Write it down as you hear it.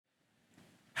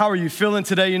How are you feeling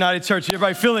today, United Church?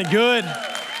 Everybody feeling good?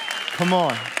 Come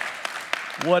on.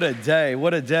 What a day.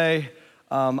 What a day.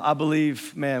 I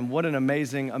believe, man, what an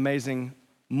amazing, amazing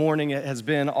morning it has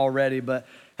been already. But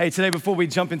hey, today, before we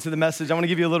jump into the message, I want to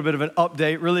give you a little bit of an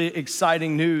update. Really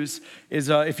exciting news is,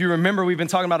 if you remember, we've been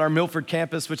talking about our Milford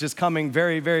campus, which is coming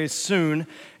very, very soon.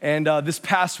 And this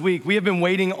past week, we have been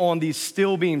waiting on these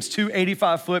steel beams, 2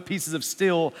 85-foot pieces of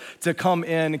steel to come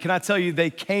in. And can I tell you, they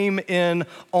came in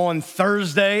on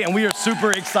Thursday, and we are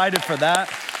super excited for that.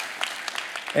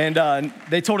 And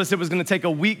they told us it was gonna take a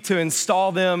week to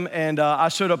install them, and I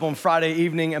showed up on Friday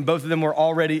evening, and both of them were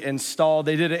already installed.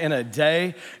 They did it in a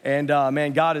day, and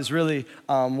man, God is really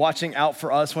watching out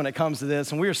for us when it comes to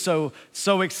this, and we are so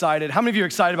excited. How many of you are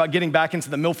excited about getting back into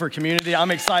the Milford community?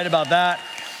 I'm excited about that.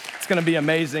 It's gonna be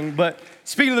amazing. But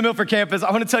speaking of the Milford campus,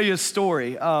 I wanna tell you a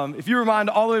story. If you rewind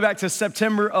all the way back to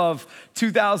September of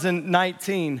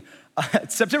 2019,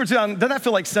 September 2000, doesn't that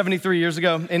feel like 73 years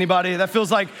ago? Anybody? That feels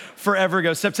like forever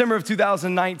ago. September of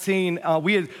 2019,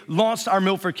 we had launched our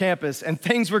Milford campus, and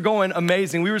things were going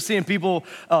amazing. We were seeing people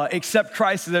accept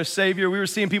Christ as their Savior. We were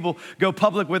seeing people go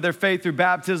public with their faith through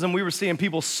baptism. We were seeing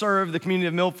people serve the community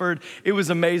of Milford. It was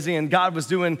amazing, and God was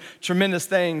doing tremendous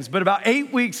things. But about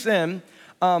 8 weeks in,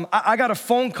 I got a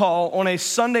phone call on a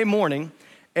Sunday morning,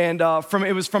 and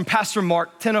it was from Pastor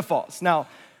Mark Tenefos. Now,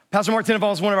 Pastor Mark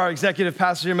Tenefos is one of our executive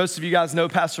pastors here. Most of you guys know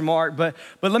Pastor Mark, but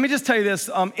let me just tell you this.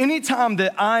 Anytime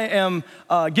that I am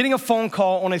getting a phone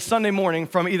call on a Sunday morning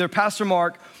from either Pastor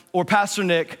Mark or Pastor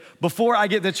Nick before I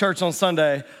get to church on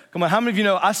Sunday, come on, how many of you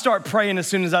know I start praying as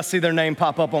soon as I see their name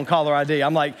pop up on caller ID?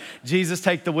 I'm like, Jesus,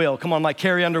 take the wheel. Come on, like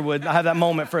Carrie Underwood. I have that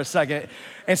moment for a second.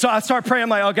 And so I start praying. I'm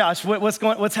like, oh gosh,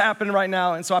 what's happening right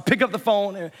now? And so I pick up the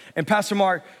phone, and Pastor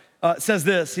Mark says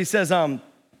this. He says,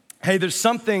 hey, there's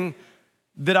something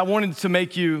that I wanted to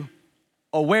make you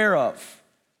aware of.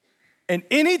 And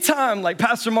anytime like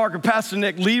Pastor Mark or Pastor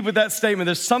Nick lead with that statement,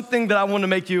 there's something that I want to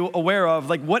make you aware of,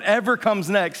 like whatever comes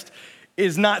next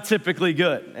is not typically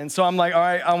good. And so I'm like, all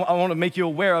right, I want to make you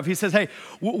aware of. He says, hey,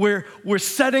 we're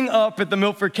setting up at the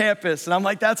Milford campus. And I'm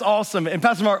like, that's awesome. And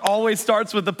Pastor Mark always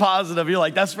starts with the positive. You're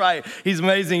like, that's right. He's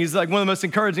amazing. He's like one of the most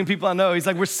encouraging people I know. He's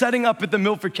like, we're setting up at the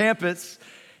Milford campus.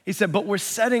 He said, but we're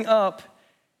setting up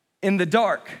in the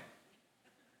dark.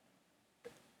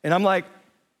 And I'm like,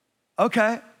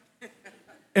 okay.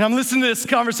 And I'm listening to this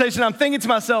conversation. I'm thinking to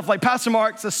myself, like, Pastor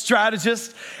Mark's a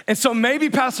strategist. And so maybe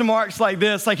Pastor Mark's like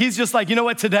this. Like, he's just like, you know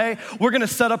what, today we're going to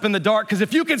set up in the dark. Because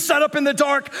if you can set up in the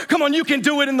dark, come on, you can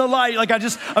do it in the light. Like, I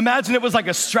just imagine it was like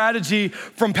a strategy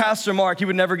from Pastor Mark. He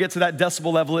would never get to that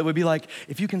decibel level. It would be like,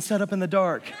 if you can set up in the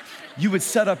dark, you could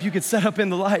set up in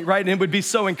the light, right? And it would be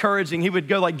so encouraging. He would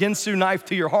go like Ginsu knife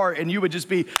to your heart, and you would just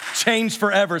be changed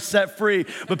forever, set free.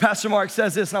 But Pastor Mark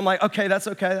says this, and I'm like, okay, that's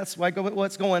okay. That's like,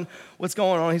 what's going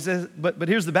on? He says, but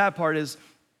here's the bad part is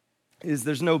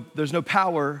there's no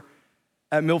power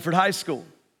at Milford High School.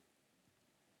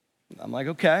 I'm like,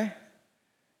 okay.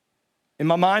 In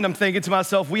my mind, I'm thinking to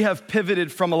myself, we have pivoted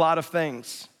from a lot of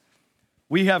things.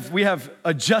 We have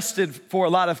adjusted for a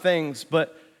lot of things,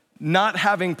 but not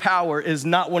having power is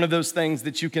not one of those things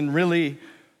that you can really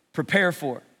prepare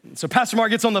for. So Pastor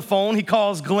Mark gets on the phone. He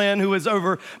calls Glenn, who is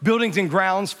over buildings and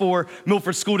grounds for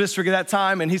Milford School District at that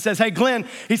time. And he says, hey, Glenn,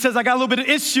 he says, I got a little bit of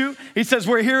issue. He says,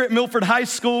 we're here at Milford High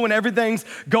School and everything's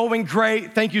going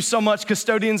great. Thank you so much.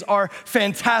 Custodians are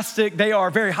fantastic. They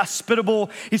are very hospitable.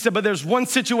 He said, but there's one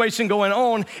situation going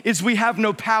on is we have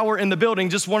no power in the building.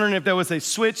 Just wondering if there was a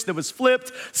switch that was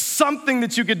flipped, something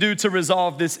that you could do to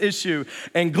resolve this issue.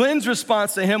 And Glenn's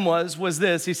response to him was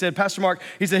this. He said, Pastor Mark,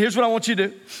 he said, here's what I want you to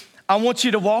do. I want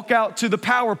you to walk out to the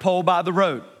power pole by the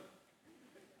road.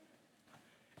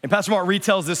 And Pastor Mark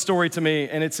retells this story to me,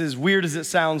 and it's as weird as it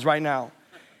sounds right now.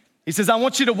 He says, I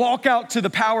want you to walk out to the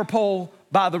power pole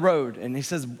by the road. And he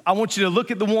says, I want you to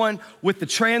look at the one with the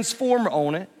transformer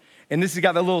on it. And this has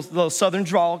got that little southern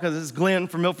drawl, because it's Glenn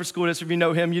from Milford School District. If you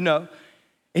know him, you know.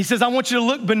 He says, I want you to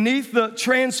look beneath the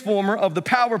transformer of the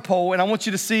power pole, and I want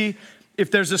you to see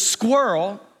if there's a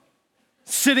squirrel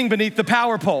sitting beneath the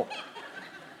power pole.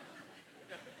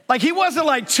 Like, he wasn't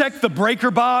like, check the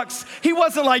breaker box. He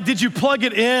wasn't like, did you plug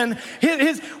it in?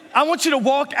 I want you to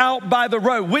walk out by the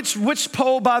road. Which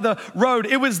pole by the road?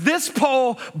 It was this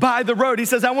pole by the road. He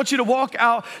says, I want you to walk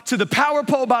out to the power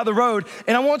pole by the road,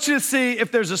 and I want you to see if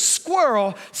there's a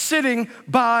squirrel sitting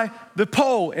by the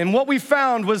pole. And what we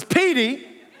found was Petey,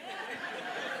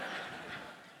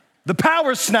 the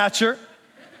power snatcher.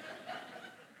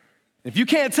 If you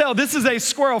can't tell, this is a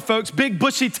squirrel, folks, big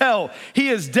bushy tail. He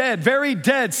is dead, very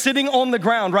dead, sitting on the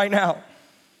ground right now.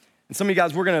 And some of you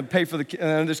guys, we're gonna pay for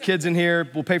there's kids in here,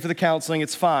 we'll pay for the counseling,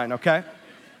 it's fine, okay?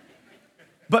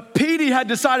 But Petey had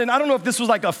decided, I don't know if this was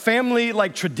like a family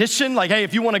like tradition, like, hey,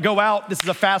 if you want to go out, this is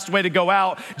a fast way to go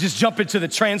out. Just jump into the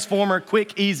transformer,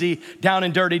 quick, easy, down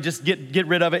and dirty, just get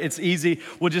rid of it. It's easy.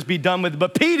 We'll just be done with it.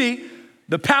 But Petey,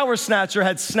 the power snatcher,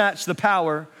 had snatched the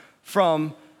power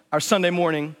from our Sunday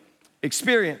morning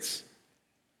experience.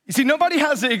 You see, nobody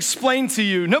has to explain to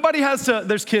you. Nobody has to,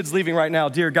 there's kids leaving right now.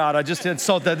 Dear God, I just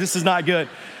insult that. This is not good.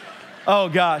 Oh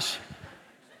gosh.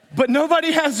 But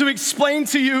nobody has to explain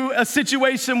to you a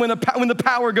situation when the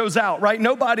power goes out, right?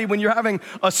 Nobody, when you're having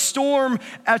a storm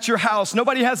at your house,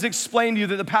 nobody has to explain to you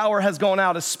that the power has gone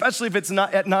out, especially if it's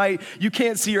not at night. You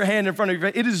can't see your hand in front of you.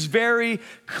 It is very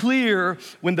clear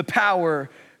when the power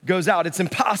goes out. It's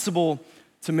impossible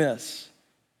to miss.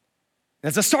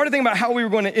 As I started thinking about how we were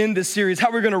going to end this series, how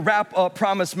we were going to wrap up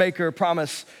Promise Maker,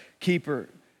 Promise Keeper,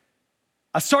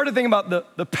 I started thinking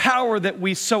about the power that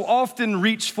we so often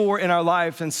reach for in our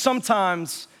life, and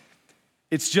sometimes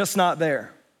it's just not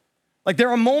there. Like there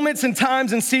are moments and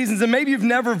times and seasons, and maybe you've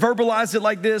never verbalized it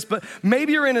like this, but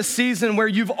maybe you're in a season where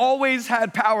you've always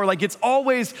had power, like it's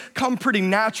always come pretty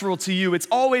natural to you. It's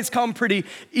always come pretty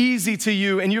easy to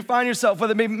you, and you find yourself,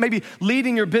 whether maybe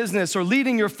leading your business or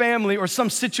leading your family or some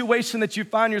situation that you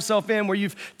find yourself in where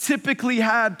you've typically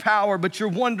had power, but you're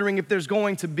wondering if there's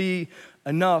going to be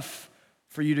enough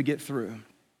for you to get through.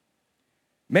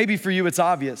 Maybe for you it's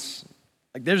obvious,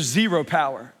 like there's zero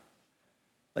power.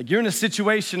 Like you're in a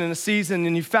situation, in a season,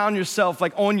 and you found yourself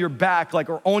like on your back, like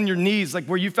or on your knees, like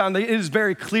where you found that it is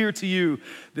very clear to you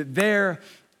that there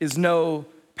is no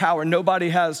power. Nobody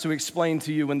has to explain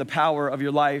to you when the power of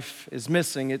your life is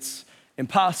missing. It's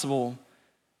impossible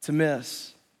to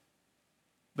miss.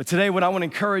 But today what I want to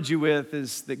encourage you with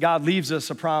is that God leaves us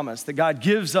a promise, that God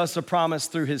gives us a promise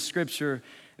through his scripture.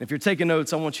 And if you're taking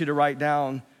notes, I want you to write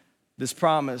down this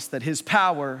promise, that his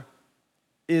power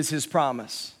is his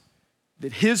promise.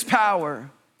 That his power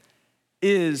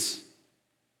is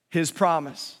his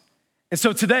promise. And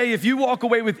so today, if you walk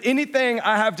away with anything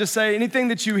I have to say, anything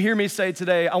that you hear me say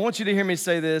today, I want you to hear me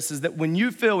say this, is that when you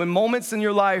feel in moments in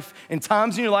your life, in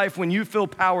times in your life when you feel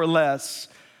powerless,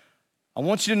 I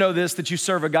want you to know this, that you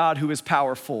serve a God who is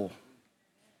powerful.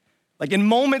 Like in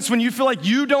moments when you feel like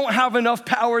you don't have enough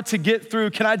power to get through,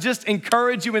 can I just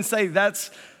encourage you and say that's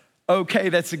okay,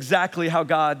 that's exactly how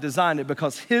God designed it,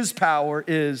 because his power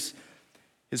is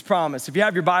his promise. If you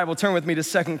have your Bible, turn with me to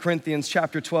 2 Corinthians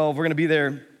chapter 12. We're gonna be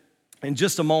there in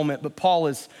just a moment, but Paul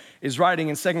is writing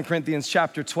in 2 Corinthians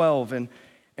chapter 12, and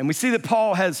we see that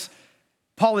Paul has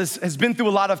been through a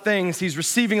lot of things. He's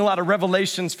receiving a lot of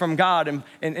revelations from God,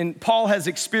 and Paul has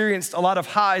experienced a lot of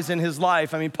highs in his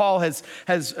life. I mean, Paul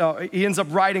he ends up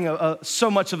writing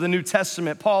so much of the New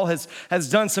Testament. Paul has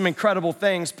done some incredible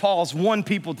things. Paul's won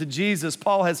people to Jesus.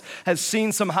 Paul has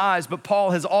seen some highs, but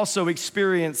Paul has also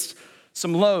experienced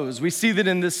some lows. We see that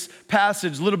in this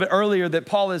passage a little bit earlier that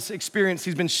Paul has experienced,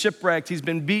 he's been shipwrecked, he's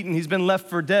been beaten, he's been left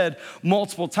for dead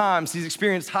multiple times. He's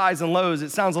experienced highs and lows.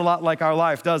 It sounds a lot like our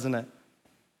life, doesn't it?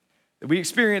 We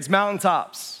experience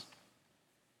mountaintops,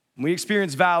 and we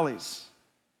experience valleys.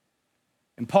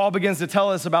 And Paul begins to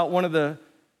tell us about one of the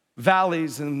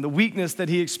valleys and the weakness that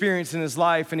he experienced in his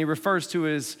life, and he refers to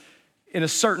it as in a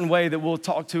certain way that we'll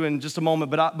talk to in just a moment.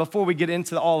 But before we get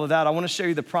into all of that, I want to show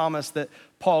you the promise that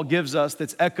Paul gives us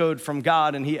that's echoed from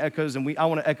God, and he echoes, and I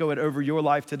want to echo it over your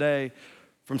life today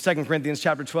from 2 Corinthians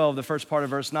chapter 12, the first part of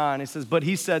verse 9. It says, but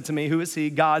he said to me, who is he?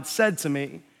 God said to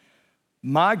me,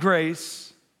 my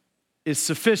grace is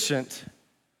sufficient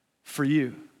for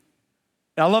you.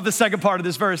 And I love the second part of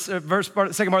this second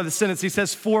part of the sentence. He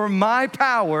says, for my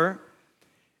power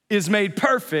is made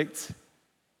perfect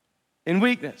in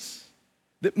weakness.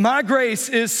 That my grace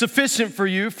is sufficient for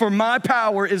you, for my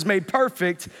power is made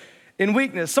perfect in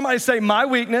weakness. Somebody say my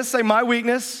weakness, say my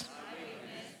weakness.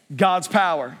 God's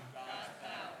power. God's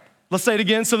power. Let's say it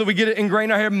again so that we get it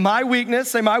ingrained in our head. My weakness,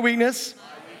 say my weakness.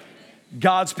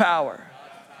 God's power.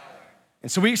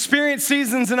 And so we experience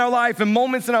seasons in our life and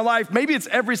moments in our life. Maybe it's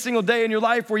every single day in your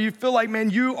life where you feel like,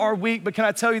 man, you are weak. But can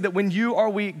I tell you that when you are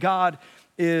weak, God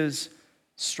is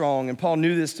strong. And Paul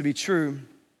knew this to be true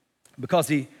because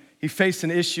he faced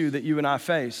an issue that you and I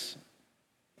face.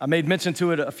 I made mention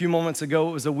to it a few moments ago.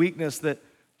 It was a weakness that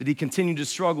he continued to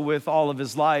struggle with all of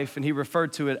his life, and he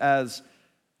referred to it as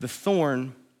the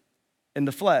thorn in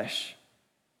the flesh.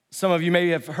 Some of you may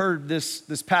have heard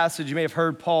this passage. You may have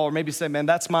heard Paul, or maybe say, man,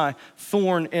 that's my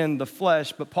thorn in the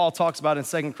flesh. But Paul talks about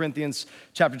it in 2 Corinthians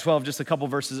chapter 12, just a couple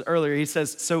verses earlier. He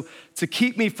says, so to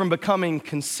keep me from becoming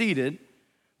conceited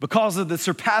because of the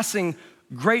surpassing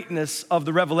greatness of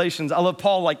the revelations. I love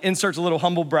Paul inserts a little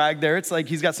humble brag there. It's like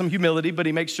he's got some humility, but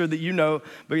he makes sure that you know,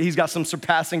 but he's got some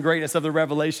surpassing greatness of the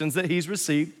revelations that he's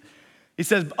received. He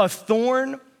says, a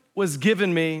thorn was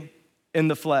given me in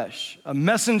the flesh, a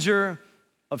messenger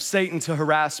of Satan to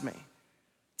harass me,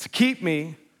 to keep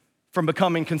me from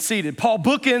becoming conceited. Paul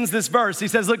bookends this verse. He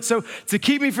says, look, so to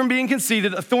keep me from being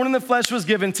conceited, a thorn in the flesh was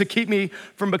given to keep me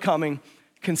from becoming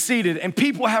conceited. And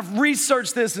people have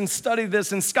researched this and studied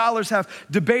this, and scholars have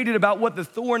debated about what the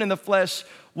thorn in the flesh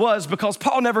was, because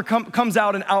Paul never comes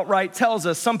out and outright tells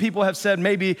us. Some people have said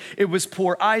maybe it was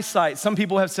poor eyesight. Some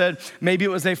people have said maybe it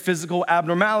was a physical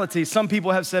abnormality. Some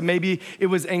people have said maybe it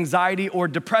was anxiety or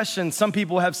depression. Some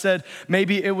people have said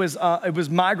maybe it was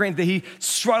migraine that he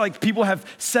struggled. Like, people have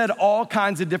said all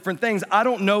kinds of different things. I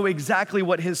don't know exactly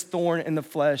what his thorn in the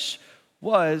flesh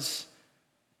was,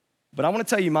 but I want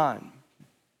to tell you mine.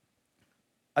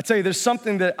 I tell you, there's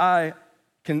something that I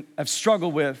have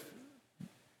struggled with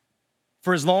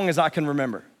for as long as I can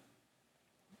remember.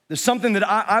 There's something that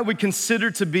I would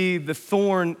consider to be the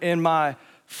thorn in my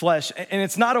flesh. And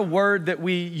it's not a word that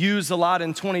we use a lot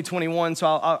in 2021, so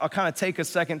I'll kind of take a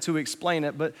second to explain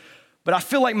it. But I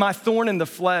feel like my thorn in the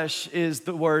flesh is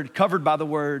the word, covered by the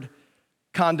word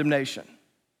condemnation.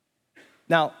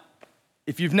 Now,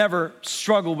 if you've never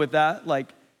struggled with that,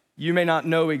 like, you may not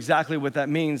know exactly what that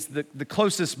means. The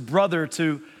closest brother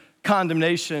to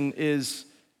condemnation is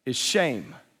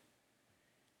shame.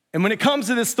 And when it comes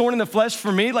to this thorn in the flesh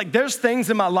for me, like, there's things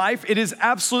in my life, it is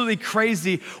absolutely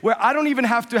crazy, where I don't even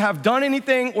have to have done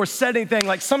anything or said anything.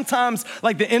 Like, sometimes,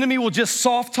 like, the enemy will just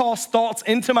soft toss thoughts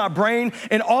into my brain,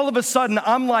 and all of a sudden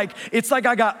I'm like, it's like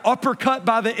I got uppercut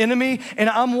by the enemy, and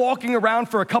I'm walking around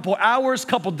for a couple hours,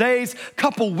 couple days,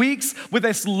 couple weeks with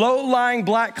this low-lying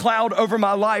black cloud over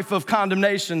my life of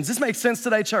condemnation. Does this make sense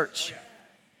today, church?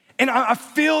 And I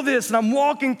feel this, and I'm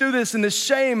walking through this and this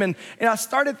shame, and I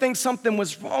started to think something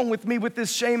was wrong with me with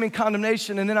this shame and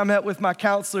condemnation. And then I met with my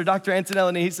counselor, Dr. Antonelli,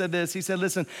 and he said this. He said,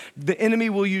 listen, the enemy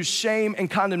will use shame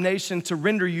and condemnation to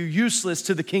render you useless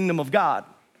to the kingdom of God.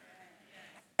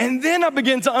 And then I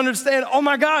began to understand, oh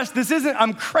my gosh,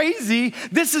 I'm crazy.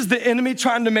 This is the enemy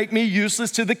trying to make me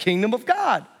useless to the kingdom of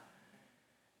God.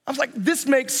 I was like, this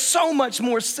makes so much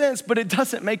more sense, but it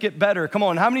doesn't make it better. Come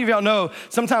on, how many of y'all know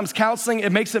sometimes counseling,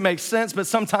 it makes it make sense, but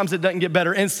sometimes it doesn't get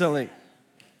better instantly?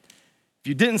 If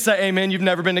you didn't say amen, you've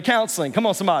never been to counseling. Come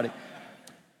on, somebody.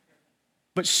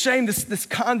 But shame, this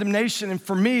condemnation, and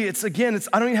for me, I don't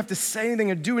even have to say anything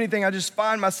or do anything. I just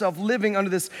find myself living under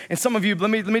this. And some of you,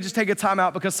 let me just take a time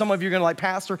out, because some of you are gonna like,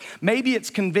 Pastor, maybe it's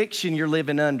conviction you're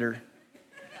living under.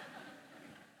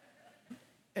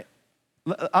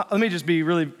 Let me just be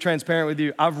really transparent with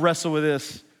you. I've wrestled with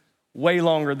this way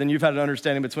longer than you've had an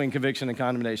understanding between conviction and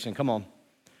condemnation. Come on.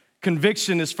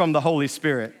 Conviction is from the Holy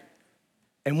Spirit.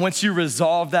 And once you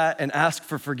resolve that and ask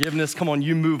for forgiveness, come on,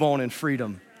 you move on in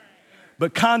freedom.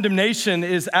 But condemnation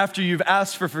is after you've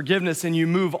asked for forgiveness and you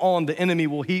move on, the enemy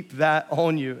will heap that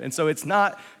on you. And so it's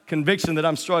not conviction that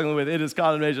I'm struggling with, it is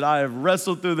condemnation. I have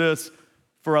wrestled through this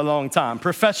for a long time,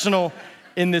 professional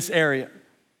in this area.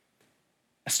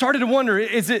 I started to wonder,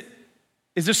 is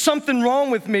there something wrong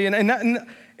with me? And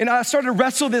I started to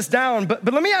wrestle this down. But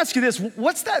let me ask you this.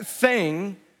 What's that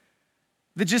thing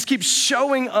that just keeps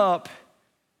showing up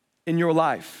in your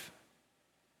life?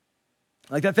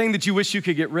 Like that thing that you wish you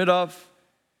could get rid of?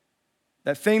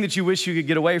 That thing that you wish you could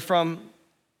get away from?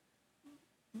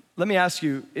 Let me ask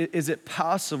you, is it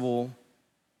possible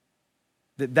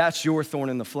that that's your thorn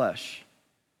in the flesh?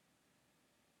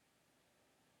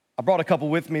 I brought a couple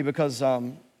with me because I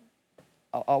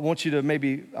want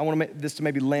this to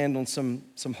maybe land on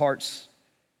some hearts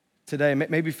today.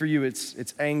 Maybe for you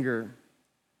it's anger.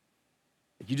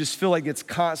 You just feel like it's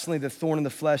constantly the thorn in the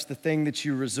flesh, the thing that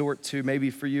you resort to. Maybe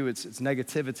for you it's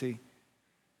negativity.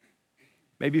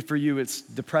 Maybe for you it's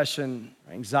depression,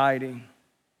 anxiety.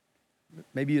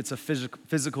 Maybe it's a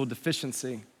physical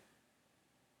deficiency.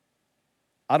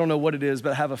 I don't know what it is,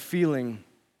 but I have a feeling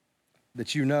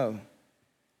that you know.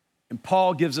 And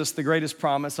Paul gives us the greatest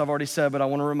promise, I've already said, but I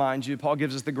want to remind you, Paul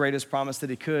gives us the greatest promise that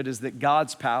he could, is that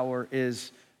God's power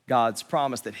is God's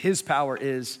promise, that his power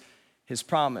is his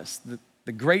promise.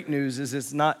 The great news is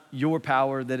it's not your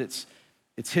power, that it's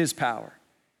his power.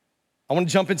 I want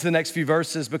to jump into the next few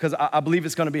verses because I believe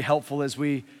it's going to be helpful as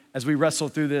we wrestle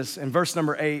through this. In verse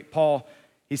number 8, Paul,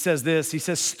 he says this, he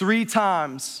says, 3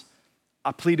 times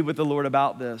I pleaded with the Lord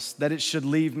about this, that it should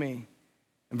leave me.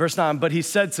 In verse 9, but he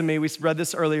said to me, we read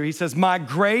this earlier, he says, my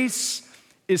grace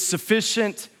is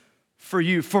sufficient for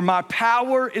you, for my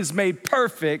power is made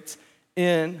perfect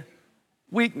in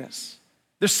weakness.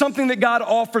 There's something that God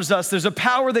offers us. There's a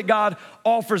power that God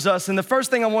offers us. And the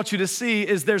first thing I want you to see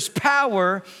is there's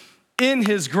power in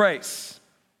his grace.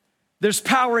 There's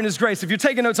power in his grace. If you're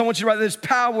taking notes, I want you to write there's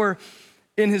power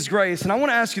in his grace. And I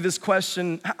wanna ask you this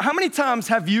question. How many times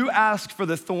have you asked for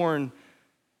the thorn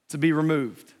to be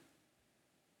removed?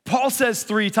 Paul says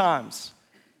 3 times.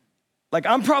 Like,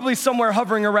 I'm probably somewhere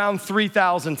hovering around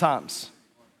 3,000 times.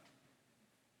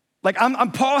 Like,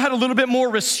 Paul had a little bit more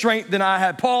restraint than I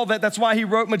had. Paul, that's why he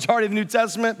wrote majority of the New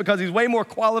Testament, because he's way more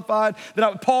qualified than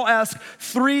I. Paul asked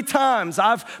 3 times.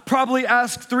 I've probably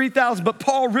asked 3,000, but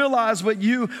Paul realized what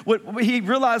he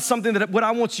realized something that what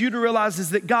I want you to realize is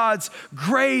that God's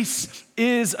grace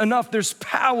is enough. There's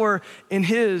power in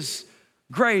his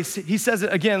grace. He says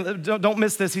it again, don't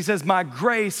miss this. He says, my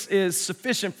grace is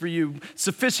sufficient for you.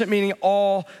 Sufficient meaning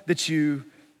all that you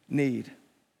need.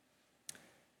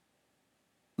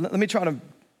 Let me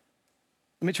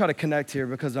try to connect here,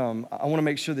 because I want to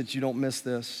make sure that you don't miss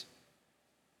this.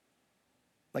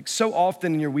 Like, so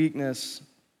often in your weakness,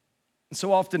 and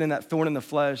so often in that thorn in the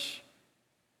flesh,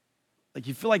 like,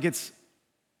 you feel like it's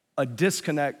a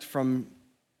disconnect from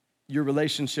your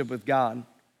relationship with God.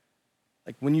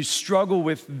 Like, when you struggle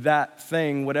with that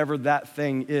thing, whatever that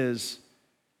thing is,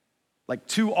 like,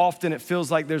 too often it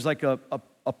feels like there's like a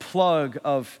plug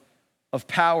of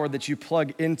power that you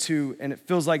plug into, and it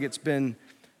feels like it's been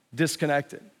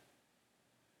disconnected.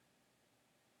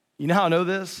 You know how I know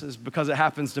this? Is because it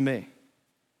happens to me.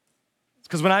 It's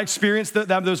because when I experience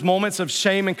those moments of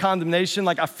shame and condemnation,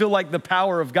 like, I feel like the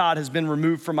power of God has been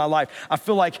removed from my life. I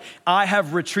feel like I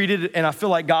have retreated, and I feel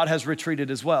like God has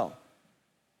retreated as well.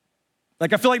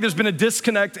 Like, I feel like there's been a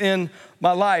disconnect in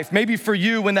my life. Maybe for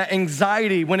you, when that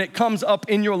anxiety, when it comes up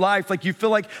in your life, like, you feel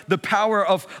like the power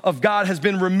of God has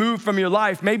been removed from your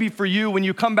life. Maybe for you, when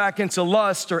you come back into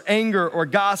lust or anger or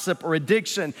gossip or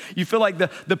addiction, you feel like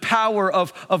the power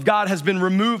of God has been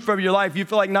removed from your life. You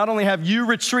feel like not only have you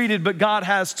retreated, but God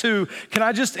has too. Can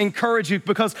I just encourage you,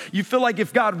 because you feel like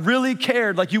if God really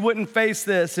cared, like, you wouldn't face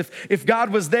this. If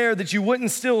God was there, that you wouldn't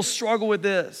still struggle with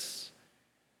this.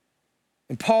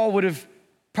 And Paul would have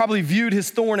probably viewed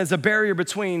his thorn as a barrier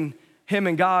between him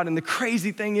and God. And the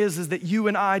crazy thing is that you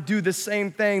and I do the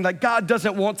same thing. Like, God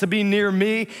doesn't want to be near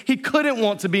me. He couldn't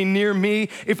want to be near me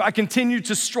if I continue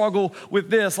to struggle with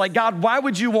this. Like, God, why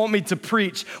would you want me to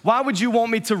preach? Why would you want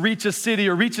me to reach a city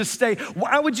or reach a state?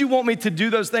 Why would you want me to do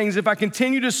those things if I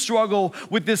continue to struggle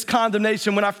with this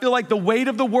condemnation when I feel like the weight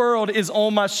of the world is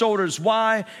on my shoulders?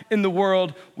 Why in the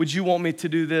world would you want me to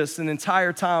do this? And the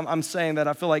entire time I'm saying that,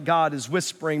 I feel like God is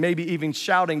whispering, maybe even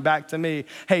shouting back to me,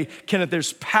 hey, Kenneth,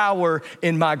 there's power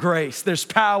in my grace. There's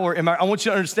power in I want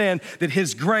you to understand that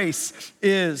his grace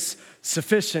is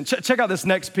sufficient. Check out this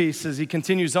next piece as he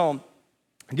continues on.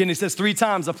 Again, he says, 3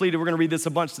 times I pleaded. We're going to read this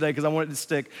a bunch today because I want it to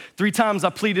stick. 3 times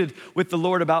I pleaded with the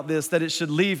Lord about this, that it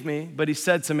should leave me. But he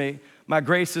said to me, my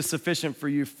grace is sufficient for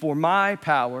you, for my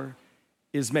power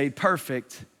is made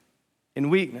perfect in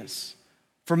weakness.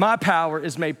 For my power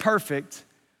is made perfect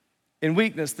in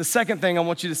weakness. The second thing I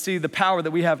want you to see, the power that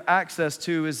we have access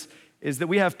to is that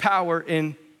we have power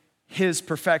in his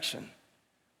perfection.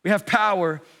 We have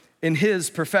power in his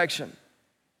perfection.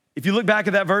 If you look back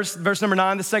at that verse number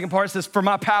 9, the second part says, for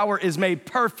my power is made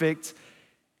perfect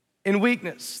in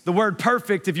weakness. The word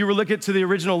perfect, if you were looking to the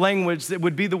original language, it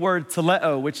would be the word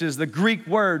teleo, which is the Greek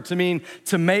word to mean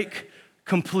to make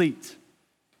complete.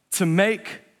 To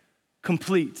make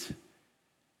complete.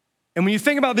 And when you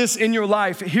think about this in your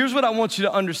life, here's what I want you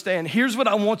to understand. Here's what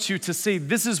I want you to see.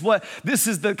 This is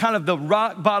the kind of the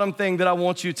rock bottom thing that I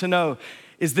want you to know,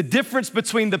 is the difference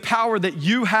between the power that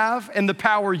you have and the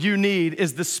power you need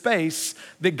is the space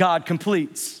that God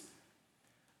completes.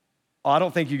 Oh, I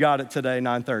don't think you got it today,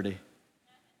 9:30.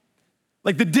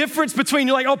 Like, the difference between,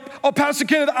 you're like, oh, Pastor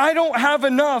Kenneth, I don't have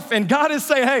enough. And God is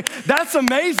saying, hey, that's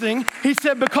amazing. He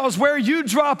said, because where you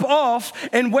drop off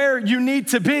and where you need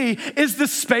to be is the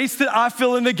space that I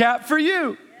fill in the gap for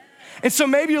you. And so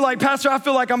maybe you're like, Pastor, I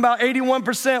feel like I'm about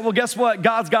 81%. Well, guess what?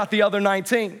 God's got the other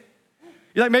 19.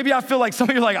 You're like, maybe I feel like some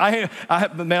of you are like,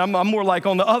 I'm more like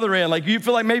on the other end. Like, you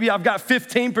feel like maybe I've got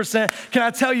 15%. Can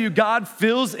I tell you, God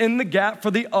fills in the gap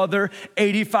for the other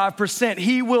 85%.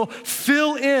 He will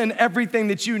fill in everything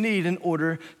that you need in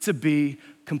order to be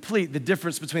complete. The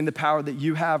difference between the power that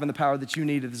you have and the power that you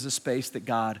need is a space that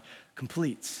God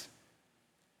completes.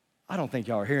 I don't think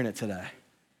y'all are hearing it today.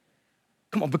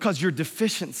 Come on, because your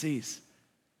deficiencies,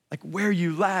 like where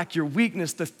you lack, your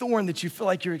weakness, the thorn that you feel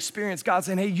like you're experiencing, God's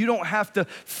saying, hey, you don't have to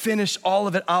finish all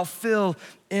of it. I'll fill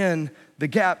in the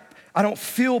gap. I don't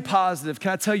feel positive.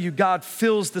 Can I tell you, God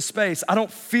fills the space. I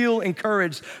don't feel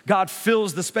encouraged. God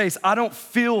fills the space. I don't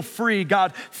feel free.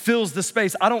 God fills the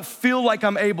space. I don't feel like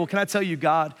I'm able. Can I tell you,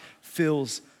 God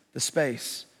fills the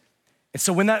space. And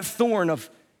so when that thorn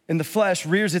in the flesh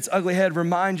rears its ugly head,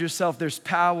 remind yourself there's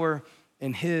power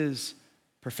in his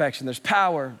perfection. There's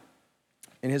power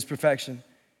in his perfection.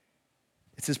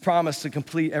 It's his promise to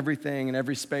complete everything in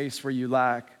every space where you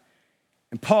lack.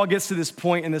 And Paul gets to this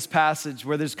point in this passage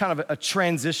where there's kind of a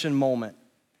transition moment.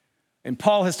 And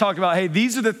Paul has talked about, hey,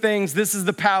 these are the things, this is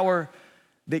the power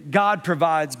that God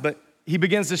provides, but he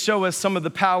begins to show us some of the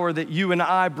power that you and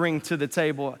I bring to the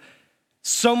table.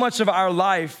 So much of our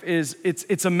life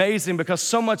it's amazing because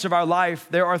so much of our life,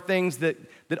 there are things that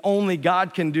only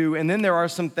God can do, and then there are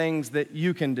some things that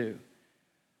you can do.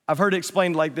 I've heard it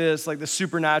explained like this, like the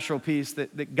supernatural piece,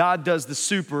 that God does the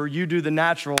super, you do the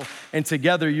natural, and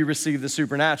together you receive the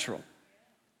supernatural.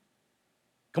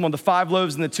 Come on, the 5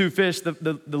 loaves and the 2 fish,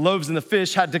 the loaves and the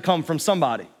fish had to come from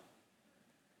somebody.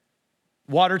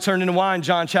 Water turned into wine,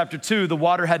 John chapter 2, the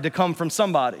water had to come from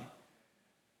somebody.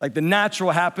 Like the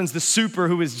natural happens, the super,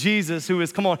 who is Jesus,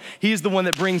 he's the one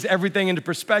that brings everything into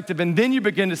perspective. And then you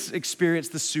begin to experience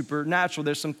the supernatural.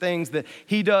 There's some things that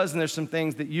he does and there's some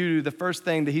things that you do. The first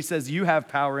thing that he says you have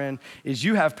power in is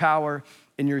you have power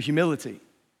in your humility.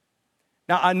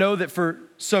 Now, I know that for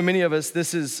so many of us,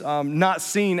 this is not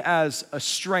seen as a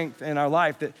strength in our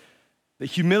life, that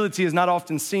humility is not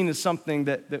often seen as something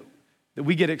that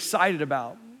we get excited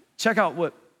about. Check out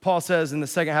what Paul says in the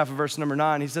second half of verse number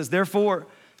 9. He says, therefore,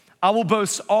 I will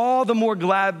boast all the more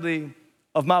gladly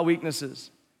of my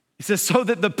weaknesses. He says, so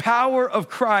that the power of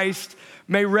Christ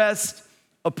may rest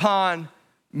upon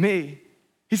me.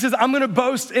 He says, I'm gonna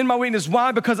boast in my weakness.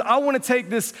 Why? Because I wanna take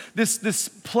this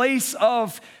place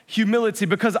of humility,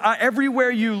 because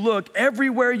everywhere you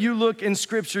look in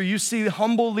Scripture, you see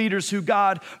humble leaders who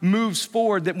God moves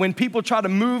forward, that when people try to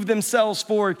move themselves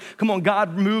forward, come on,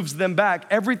 God moves them back.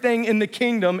 Everything in the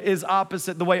kingdom is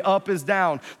opposite. The way up is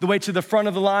down. The way to the front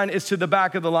of the line is to the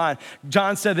back of the line.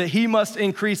 John said that he must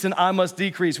increase and I must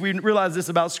decrease. We realize this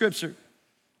about Scripture.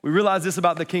 We realize this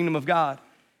about the kingdom of God.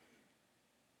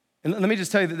 And let me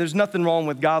just tell you that there's nothing wrong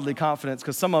with godly confidence,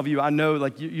 because some of you, I know,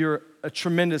 like you're a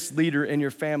tremendous leader in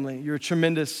your family. You're a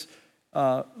tremendous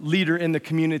leader in the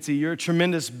community. You're a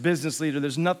tremendous business leader.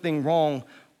 There's nothing wrong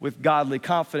with godly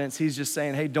confidence. He's just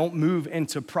saying, hey, don't move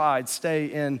into pride. Stay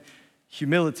in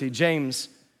humility. James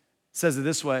says it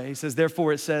this way. He says,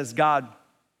 therefore it says, God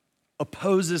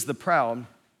opposes the proud,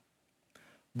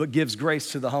 but gives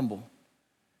grace to the humble.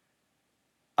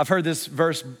 I've heard this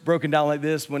verse broken down like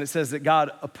this when it says that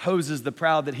God opposes the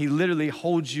proud, that he literally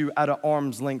holds you at an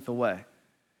arm's length away.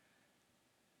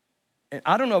 And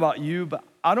I don't know about you, but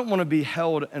I don't want to be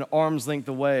held an arm's length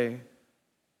away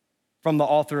from the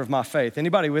author of my faith.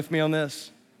 Anybody with me on this?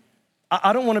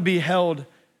 I don't want to be held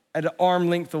at an arm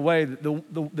length away,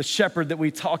 the shepherd that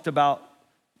we talked about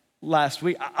last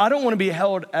week. I don't want to be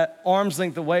held at arm's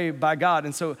length away by God.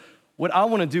 And so what I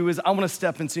want to do is I want to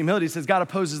step into humility. It says God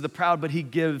opposes the proud, but he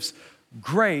gives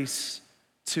grace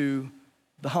to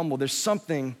the humble. There's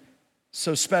something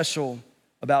so special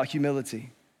about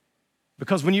humility.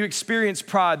 Because when you experience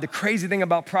pride, the crazy thing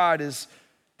about pride is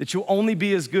that you'll only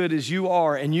be as good as you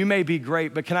are, and you may be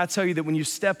great, but can I tell you that when you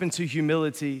step into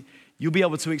humility, you'll be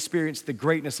able to experience the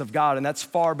greatness of God, and that's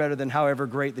far better than however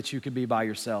great that you could be by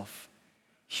yourself.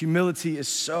 Humility is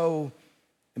so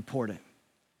important.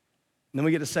 And then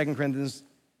we get to 2 Corinthians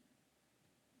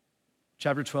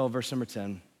chapter 12, verse number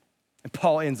 10. And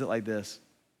Paul ends it like this.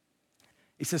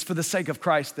 He says, for the sake of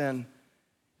Christ then,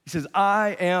 he says,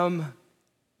 I am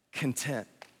content.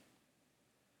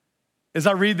 As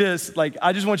I read this,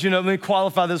 I just want you to know, let me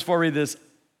qualify this before I read this.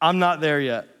 I'm not there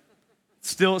yet.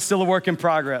 Still a work in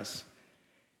progress.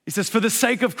 He says, for the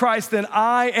sake of Christ then,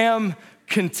 I am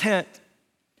content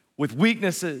with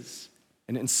weaknesses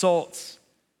and insults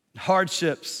and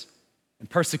hardships and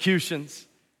persecutions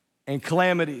and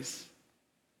calamities.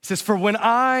 He says, for when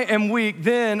I am weak,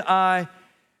 then I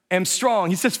am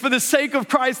strong. He says, for the sake of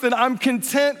Christ, then I'm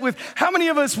content with. How many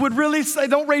of us would really say,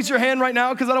 don't raise your hand right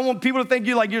now, because I don't want people to think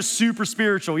you're super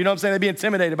spiritual. You know what I'm saying? They'd be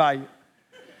intimidated by you.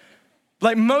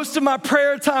 Like most of my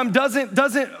prayer time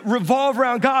doesn't revolve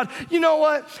around God. You know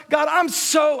what? God,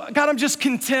 I'm just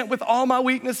content with all my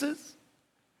weaknesses.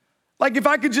 Like if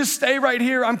I could just stay right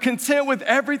here, I'm content with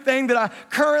everything that I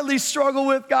currently struggle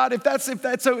with, God. If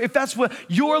that's what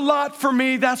your lot for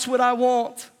me, that's what I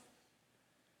want.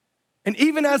 And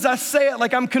even as I say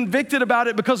it, I'm convicted about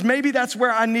it, because maybe that's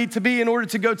where I need to be in order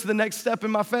to go to the next step in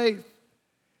my faith.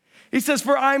 He says,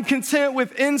 for I am content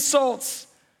with insults.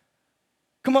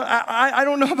 Come on, I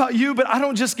don't know about you, but I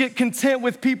don't just get content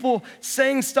with people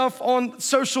saying stuff on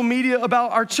social media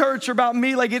about our church or about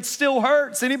me. It still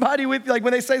hurts. Anybody with,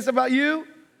 when they say stuff about you?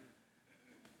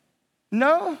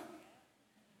 No?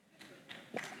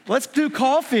 Let's do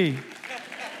coffee.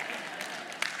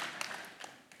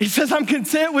 He says, I'm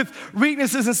content with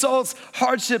weaknesses, insults,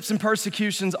 hardships, and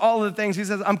persecutions, all of the things. He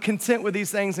says, I'm content with these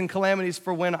things and calamities,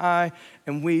 for when I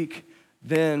am weak,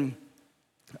 then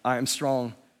I am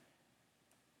strong.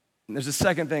 And there's a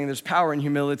second thing, there's power in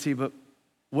humility, but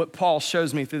what Paul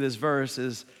shows me through this verse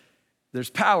is there's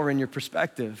power in your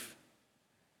perspective.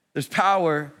 There's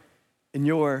power in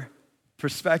your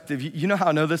perspective. You know how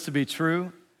I know this to be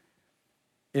true?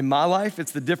 In my life,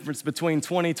 it's the difference between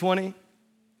 2020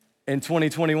 and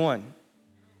 2021.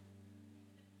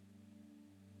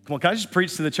 Come on, can I just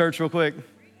preach to the church real quick?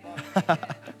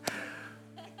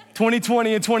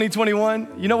 2020 and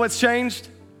 2021, you know what's changed?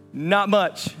 Not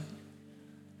much.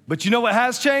 But you know what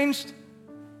has changed?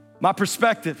 My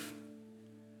perspective.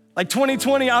 Like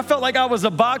 2020, I felt like I was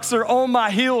a boxer on my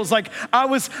heels. Like I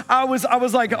was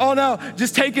like, oh no,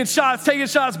 just taking shots,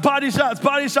 body shots.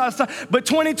 But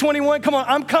 2021, come on,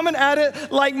 I'm coming at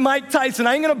it like Mike Tyson.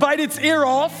 I ain't gonna bite its ear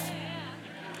off.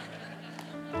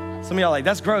 Some of y'all are like,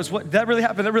 that's gross. What, that really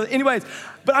happened? Anyways,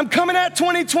 but I'm coming at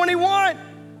 2021.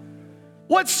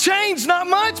 What's changed? Not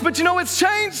much, but you know what's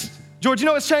changed? George, you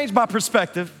know what's changed? My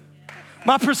perspective.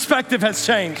 My perspective has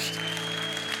changed.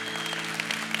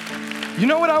 You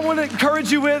know what I want to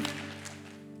encourage you with?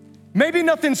 Maybe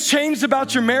nothing's changed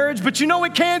about your marriage, but you know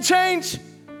what can change?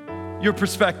 Your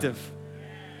perspective.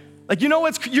 Like, you know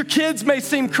what? Your kids may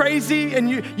seem crazy and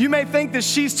you may think that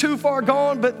she's too far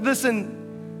gone, but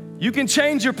listen, you can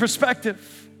change your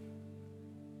perspective.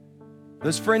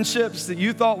 Those friendships that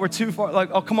you thought were too far,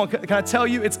 like, oh, come on, can I tell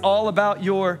you? It's all about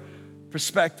your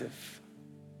perspective.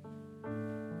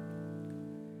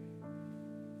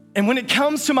 And when it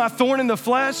comes to my thorn in the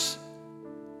flesh,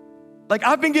 like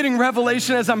I've been getting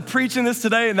revelation as I'm preaching this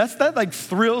today, and that like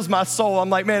thrills my soul. I'm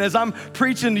like, man, as I'm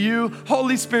preaching to you,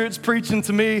 Holy Spirit's preaching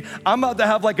to me. I'm about to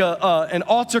have like an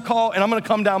altar call, and I'm gonna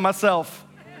come down myself.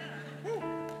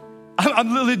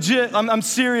 I'm legit, I'm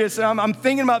serious, and I'm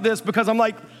thinking about this because I'm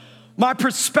like, my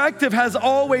perspective has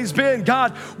always been,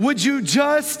 God, would you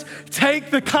just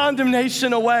take the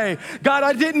condemnation away? God,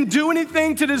 I didn't do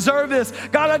anything to deserve this.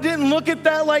 God, I didn't look at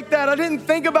that like that. I didn't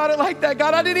think about it like that.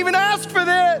 God, I didn't even ask for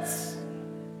this.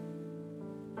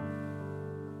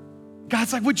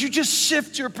 God's like, would you just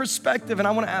shift your perspective? And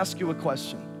I want to ask you a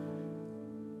question.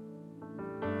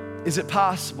 Is it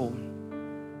possible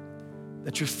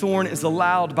that your thorn is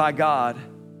allowed by God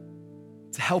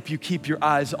to help you keep your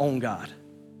eyes on God?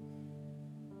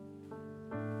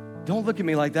 Don't look at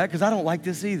me like that, because I don't like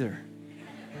this either.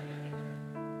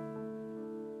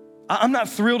 I'm not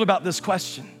thrilled about this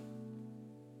question.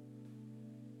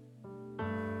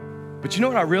 But you know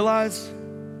what I realize?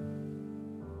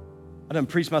 I done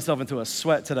preached myself into a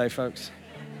sweat today, folks.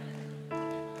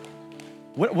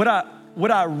 What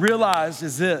I realize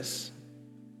is this.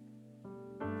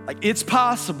 Like, it's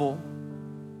possible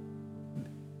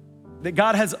that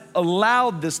God has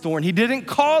allowed this thorn. He didn't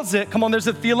cause it. Come on, there's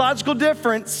a theological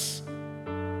difference.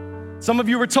 Some of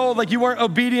you were told like you weren't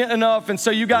obedient enough and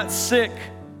so you got sick.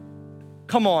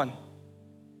 Come on.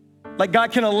 Like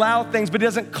God can allow things, but he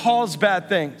doesn't cause bad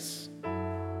things.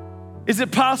 Is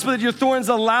it possible that your thorn's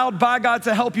allowed by God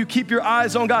to help you keep your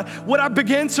eyes on God? What I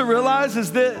begin to realize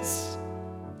is this,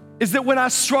 is that when I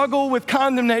struggle with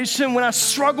condemnation, when I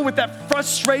struggle with that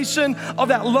frustration of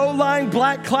that low-lying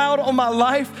black cloud on my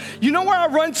life, you know where I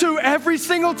run to every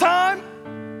single time?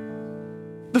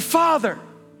 The Father.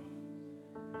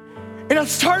 And I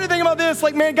started thinking about this,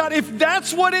 like, man, God, if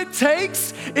that's what it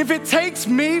takes, if it takes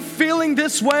me feeling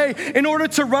this way in order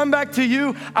to run back to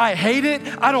you, I hate it,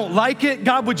 I don't like it,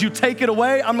 God, would you take it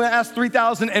away? I'm gonna ask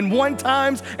 3,001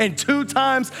 times and 2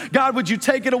 times, God, would you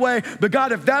take it away? But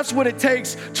God, if that's what it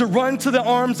takes to run to the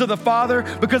arms of the Father,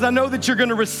 because I know that you're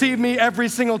gonna receive me every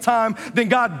single time, then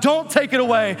God, don't take it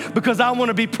away, because I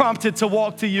wanna be prompted to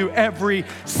walk to you every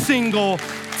single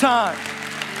time.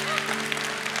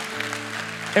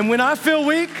 And when I feel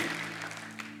weak,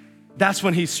 that's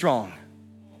when he's strong.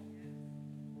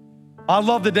 I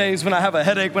love the days when I have a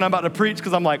headache when I'm about to preach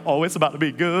because I'm like, oh, it's about to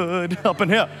be good up in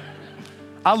here.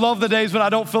 I love the days when I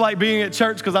don't feel like being at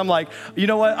church because I'm like, you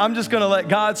know what? I'm just going to let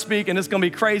God speak and it's going to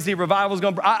be crazy. Revival's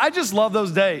going to, I just love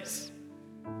those days.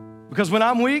 Because when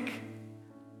I'm weak,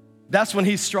 that's when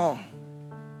he's strong.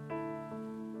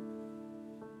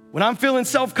 When I'm feeling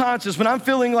self-conscious, when I'm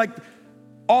feeling like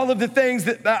all of the things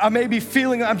that I may be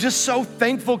feeling, I'm just so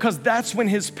thankful because that's when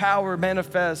his power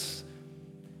manifests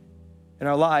in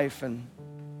our life. And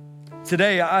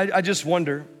today, I just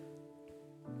wonder,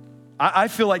 I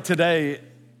feel like today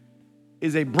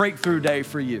is a breakthrough day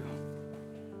for you,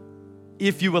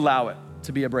 if you allow it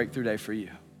to be a breakthrough day for you.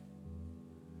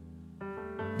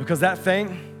 Because that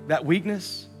thing, that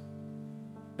weakness,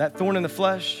 that thorn in the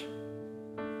flesh,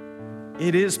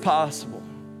 It is possible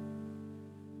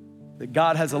that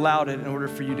God has allowed it in order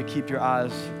for you to keep your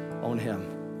eyes on him.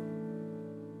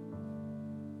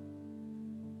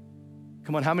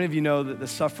 Come on, how many of you know that the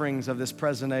sufferings of this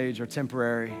present age are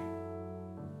temporary?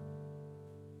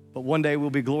 But one day we'll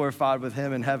be glorified with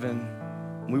him in heaven.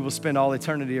 And we will spend all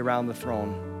eternity around the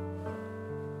throne.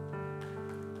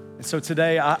 And so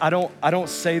today, I don't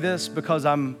say this because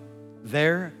I'm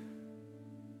there.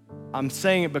 I'm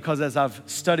saying it because as I've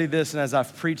studied this and as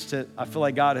I've preached it, I feel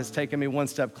like God has taken me one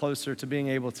step closer to being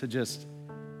able to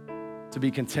to be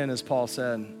content, as Paul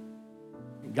said.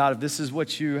 God, if this is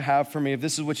what you have for me, if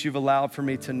this is what you've allowed for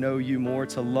me to know you more,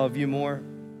 to love you more,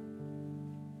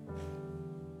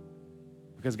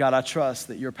 because God, I trust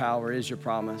that your power is your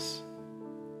promise.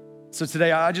 So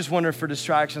today, I just wonder, for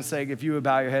distraction's sake, if you would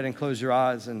bow your head and close your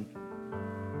eyes. And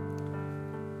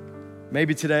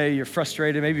maybe today you're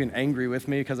frustrated, maybe even angry with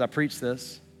me because I preached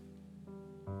this.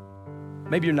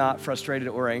 Maybe you're not frustrated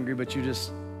or angry, but you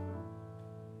just,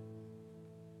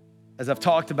 as I've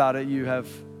talked about it, you have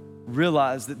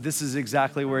realized that this is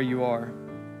exactly where you are.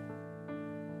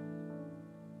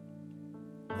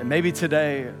 And maybe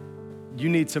today you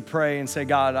need to pray and say,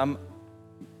 God, I'm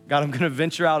going to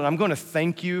venture out and I'm going to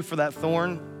thank you for that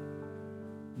thorn,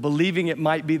 believing it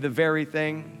might be the very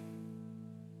thing.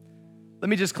 Let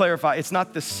me just clarify. It's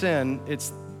not the sin,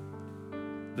 it's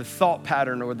the thought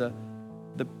pattern or the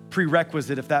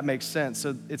prerequisite, if that makes sense.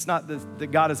 So it's not that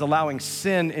God is allowing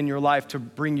sin in your life to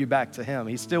bring you back to him.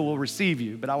 He still will receive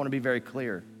you, but I want to be very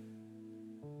clear.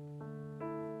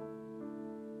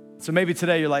 So maybe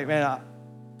today you're like, man,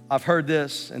 I've heard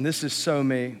this and this is so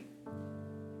me.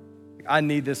 I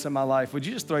need this in my life. Would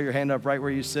you just throw your hand up right where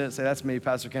you sit? Say, that's me,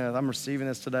 Pastor Kenneth. I'm receiving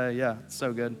this today. Yeah, it's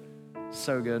so good.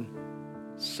 So good.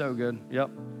 So good.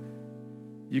 Yep.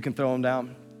 You can throw them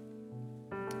down.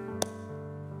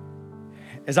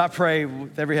 As I pray,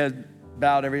 with every head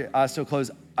bowed, every eye still closed,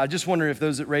 I just wonder if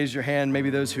those that raised your hand, maybe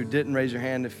those who didn't raise your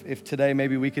hand, if today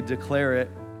maybe we could declare it.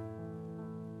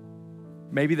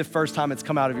 Maybe the first time it's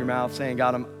come out of your mouth saying,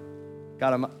 God,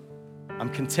 I'm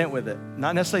content with it.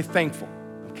 Not necessarily thankful.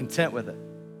 I'm content with it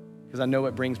because I know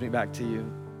it brings me back to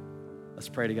you. Let's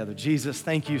pray together. Jesus,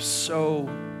 thank you so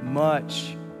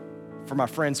much for my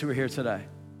friends who are here today.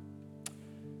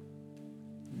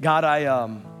 God,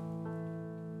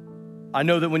 I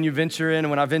know that when you venture in and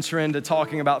when I venture into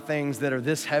talking about things that are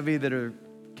this heavy,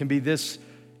 can be this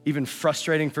even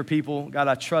frustrating for people, God,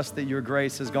 I trust that your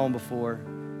grace has gone before,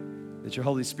 that your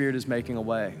Holy Spirit is making a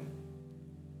way.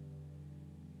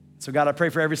 So God, I pray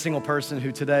for every single person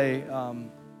who today,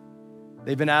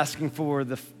 they've been asking for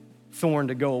the thorn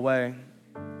to go away.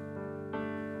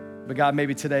 But God,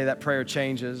 maybe today that prayer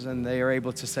changes and they are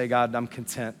able to say, God, I'm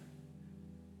content.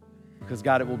 Because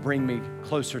God, it will bring me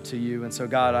closer to you. And so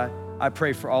God, I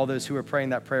pray for all those who are praying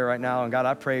that prayer right now. And God,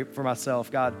 I pray for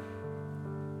myself. God,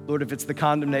 Lord, if it's the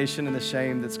condemnation and the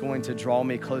shame that's going to draw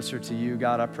me closer to you,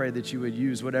 God, I pray that you would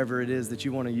use whatever it is that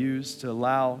you want to use to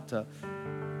allow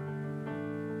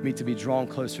me to be drawn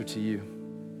closer to you.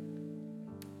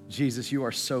 Jesus, you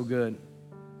are so good.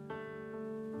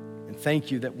 And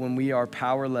thank you that when we are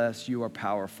powerless, you are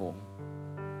powerful.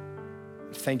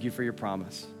 Thank you for your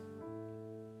promise.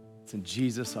 It's in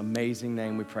Jesus' amazing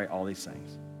name we pray all these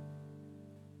things.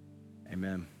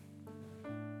 Amen.